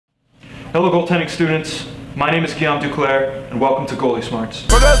Hello goaltending students, my name is Guillaume and welcome to Goalie Smarts.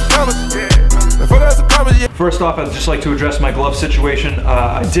 First off, I'd just like to address my glove situation.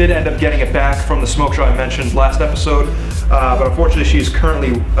 I did end up getting it back from the smoke show I mentioned last episode, but unfortunately she is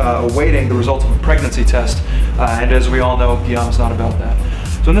currently awaiting the results of a pregnancy test, and as we all know, Guillaume is not about that.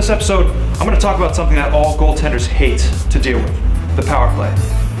 So in this episode, I'm going to talk about something that all goaltenders hate to deal with, the power play.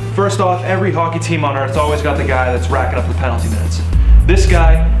 First off, every hockey team on earth's always got the guy that's racking up the penalty minutes. This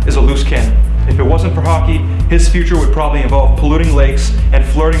guy is a loose cannon. If it wasn't for hockey, his future would probably involve polluting lakes and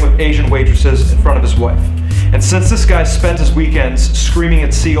flirting with Asian waitresses in front of his wife. And since this guy spends his weekends screaming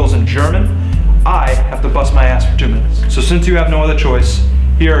at seagulls in German, I have to bust my ass for 2 minutes. So since you have no other choice,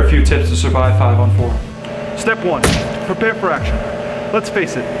 here are a few tips to survive 5-on-4. Step 1, prepare for action. Let's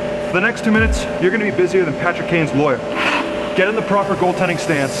face it, for the next 2 minutes, you're going to be busier than Patrick Kane's lawyer. Get in the proper goaltending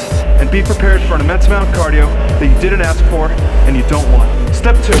stance and be prepared for an immense amount of cardio that you didn't ask for and you don't want.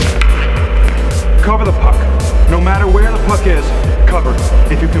 Step 2, cover the puck. No matter where the puck is, cover.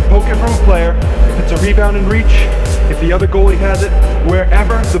 If you can poke it from a player, if it's a rebound in reach, if the other goalie has it,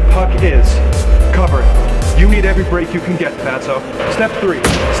 wherever the puck is, cover it. You need every break you can get, Fatso. Step 3,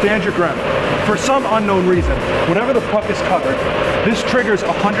 stand your ground. For some unknown reason, whenever the puck is covered, this triggers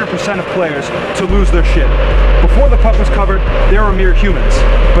 100% of players to lose their shit. Before the puck was covered, they were mere humans.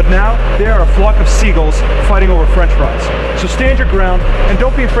 But now, they are a flock of seagulls fighting over french fries. So stand your ground, and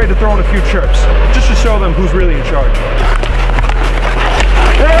don't be afraid to throw in a few chirps, just to show them who's really in charge.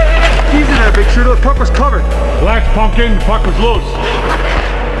 Hey, easy there, big shooter, the puck was covered. Relax, pumpkin, the puck was loose.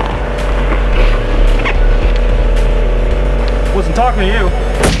 Wasn't talking to you.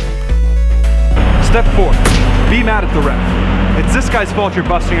 Step 4, be mad at the ref. It's this guy's fault you're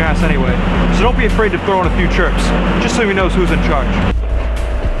busting your ass anyway, so don't be afraid to throw in a few chirps, just so he knows who's in charge.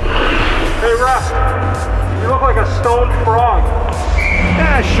 Hey ref, you look like a stoned frog.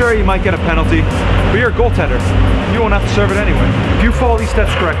 Yeah, sure, you might get a penalty, but you're a goaltender. You won't have to serve it anyway. If you follow these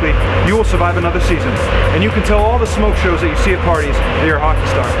steps correctly, you will survive another season. And you can tell all the smoke shows that you see at parties that you're a hockey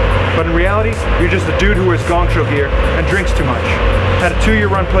star. But in reality, you're just a dude who wears gong show gear and drinks too much. Had a 2-year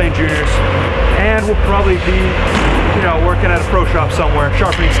run playing juniors, and will probably be, working at a pro shop somewhere,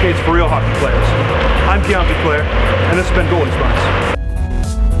 sharpening skates for real hockey players. I'm Guillaume and this has been Goalie Smarts.